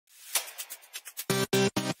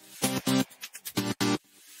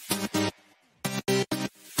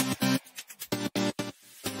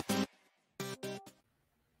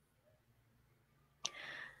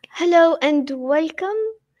Hello and welcome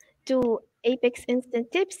to Apex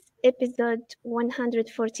Instant Tips, episode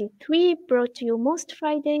 143, brought to you most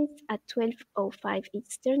Fridays at 12:05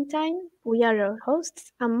 Eastern Time. We are your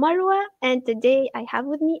hosts. I'm Marwa, and today I have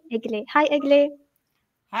with me Eglé. Hi, Eglé.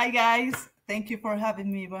 Hi guys, thank you for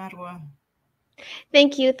having me, Marwa.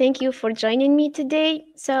 Thank you for joining me today.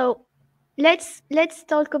 So let's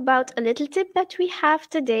talk about a little tip that we have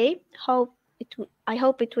today. I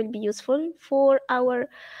hope it will be useful for our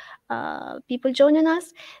people joining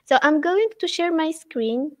us. So I'm going to share my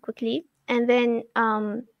screen quickly, and then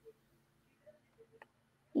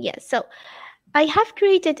yes. So I have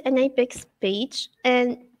created an Apex page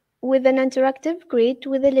and with an interactive grid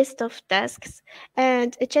with a list of tasks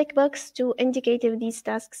and a checkbox to indicate if these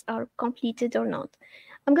tasks are completed or not.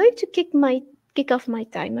 I'm going to kick off my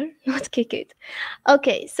timer, not kick it.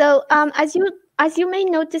 Okay, so as you may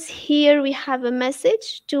notice here, we have a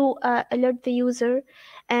message to alert the user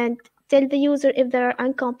and tell the user if there are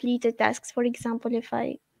uncompleted tasks. For example, if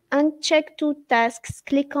I uncheck two tasks,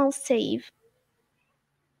 click on save,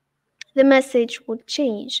 the message would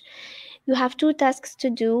change. You have two tasks to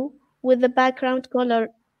do with the background color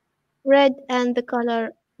red and the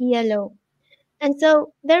color yellow. And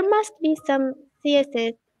so there must be some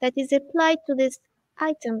CSS that is applied to this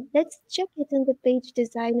item. Let's check it in the page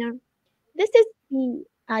designer. This is the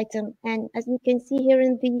item, and as you can see here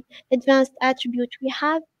in the advanced attribute, we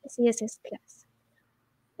have a CSS class.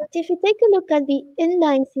 But if you take a look at the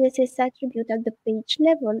inline CSS attribute at the page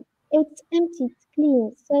level, it's empty, it's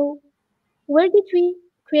clean. So where did we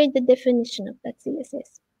create the definition of that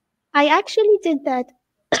CSS? I actually did that,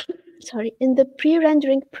 sorry, in the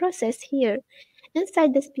pre-rendering process here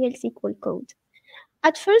inside this PL SQL code.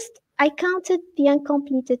 At first, I counted the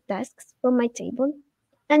uncompleted tasks from my table,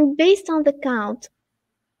 and based on the count,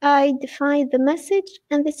 I defined the message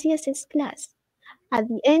and the CSS class. At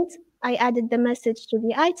the end, I added the message to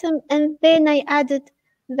the item, and then I added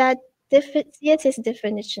that CSS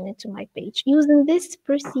definition into my page using this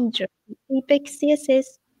procedure, Apex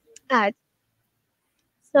CSS add.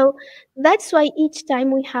 So that's why each time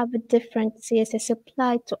we have a different CSS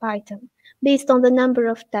applied to item based on the number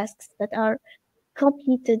of tasks that are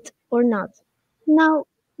completed or not. Now,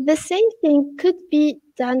 the same thing could be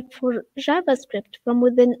done for JavaScript from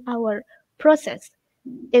within our process.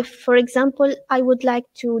 If, for example, I would like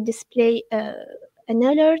to display an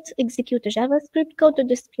alert, execute a JavaScript code to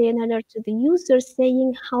display an alert to the user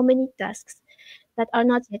saying how many tasks that are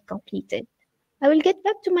not yet completed. I will get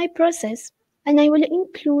back to my process and I will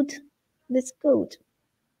include this code.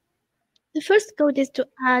 The first code is to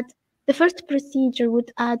add, the first procedure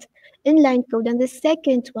would add inline code and the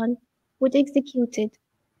second one would execute it.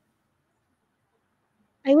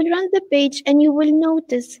 I will run the page and you will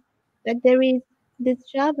notice that there is this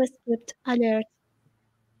JavaScript alert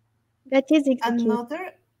that is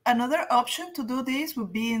executed. Another option to do this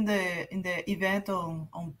would be in the event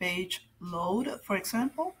on page load, for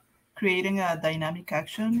example, creating a dynamic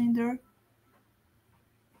action in there.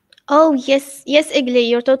 Oh, yes, yes, Eglé,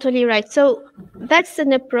 you're totally right. So that's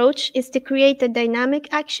an approach is to create a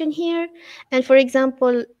dynamic action here. And for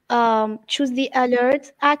example, choose the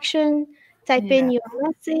alert action, type in Yeah, your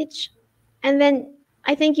message, and then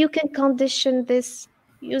I think you can condition this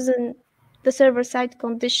using the server side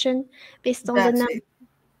condition based on the that's number it.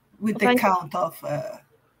 With of the count of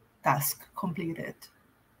task completed.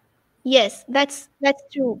 yes, that's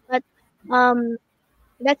true. But um,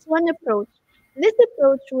 that's one approach. This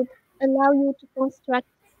approach would allow you to construct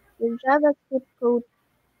your JavaScript code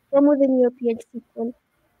from within your PL SQL,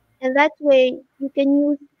 and that way you can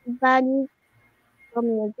use values from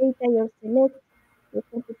your data, your select, your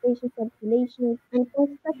computation calculations, and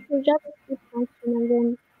construct your JavaScript function and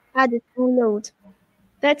then add it on load.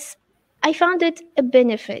 That's I found it a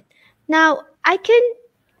benefit. Now I can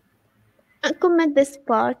comment this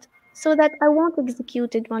part so that I won't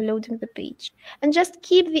execute it when loading the page and just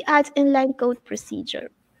keep the add inline code procedure.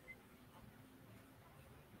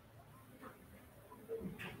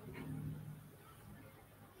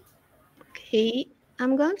 Okay,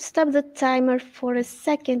 I'm going to stop the timer for a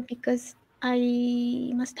second because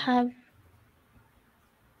I must have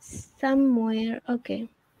somewhere. Okay,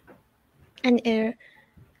 an error.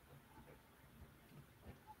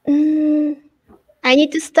 Mm, I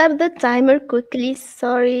need to stop the timer quickly.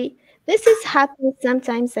 Sorry. This is happening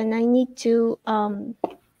sometimes and I need to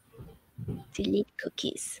delete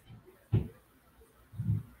cookies.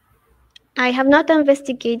 I have not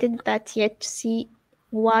investigated that yet to see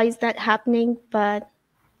why is that happening, but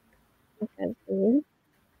okay.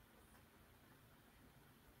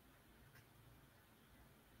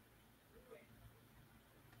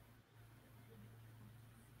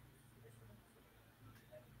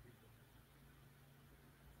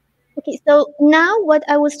 Okay, so now what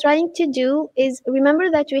I was trying to do is remember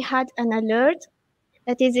that we had an alert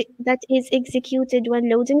that is executed when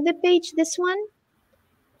loading the page, this one.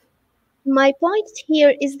 My point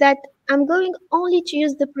here is that I'm going only to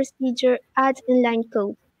use the procedure add inline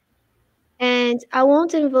code, and I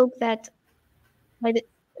won't invoke that by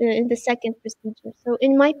in the second procedure. So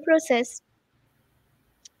in my process,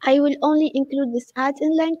 I will only include this add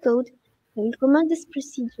inline code. I will command this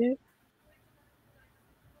procedure,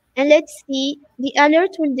 and let's see, the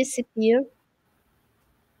alert will disappear.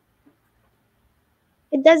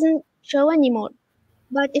 It doesn't show anymore.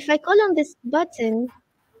 But if I call on this button,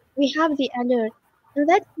 we have the alert. And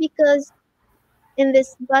that's because in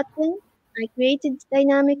this button, I created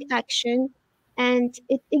dynamic action and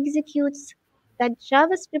it executes that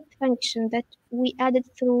JavaScript function that we added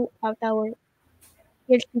throughout our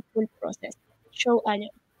SQL process. Show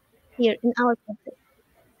alert here in our process.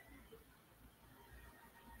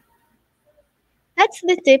 That's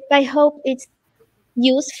the tip. I hope it's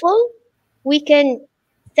useful. We can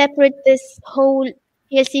separate this whole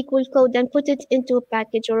SQL code and put it into a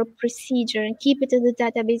package or a procedure and keep it in the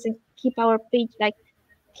database and keep our page like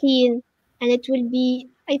clean. And it will be,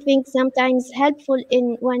 I think, sometimes helpful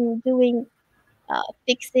in when doing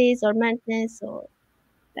fixes or maintenance or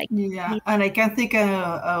like Yeah, this. and I can think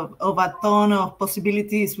of a ton of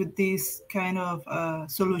possibilities with this kind of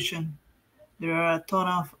solution. There are a ton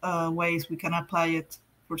of ways we can apply it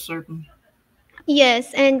for certain.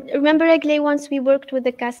 Yes, and remember, Eglé, once we worked with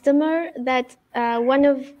the customer, that one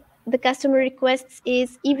of the customer requests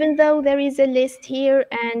is even though there is a list here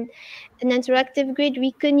and an interactive grid,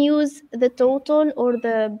 we can use the total or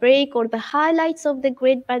the break or the highlights of the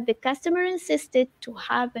grid, but the customer insisted to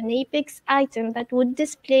have an Apex item that would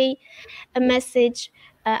display a message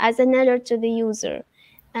as an alert to the user.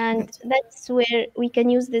 And That's, that's where we can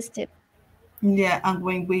use this tip. yeah, and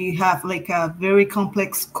when we have like a very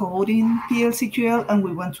complex code in PLCQL and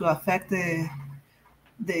we want to affect the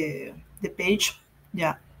the page,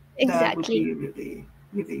 yeah, that would Exactly. be really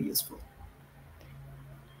really useful.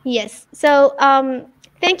 Yes. So,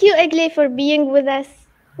 thank you, Eglé, for being with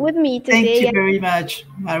me Thank you today. very much,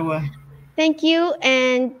 Marwa. Thank you,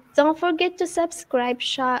 and don't forget to subscribe,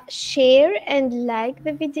 share, and like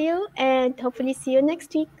the video. And hopefully, see you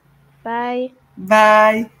next week. Bye.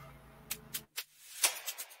 Bye.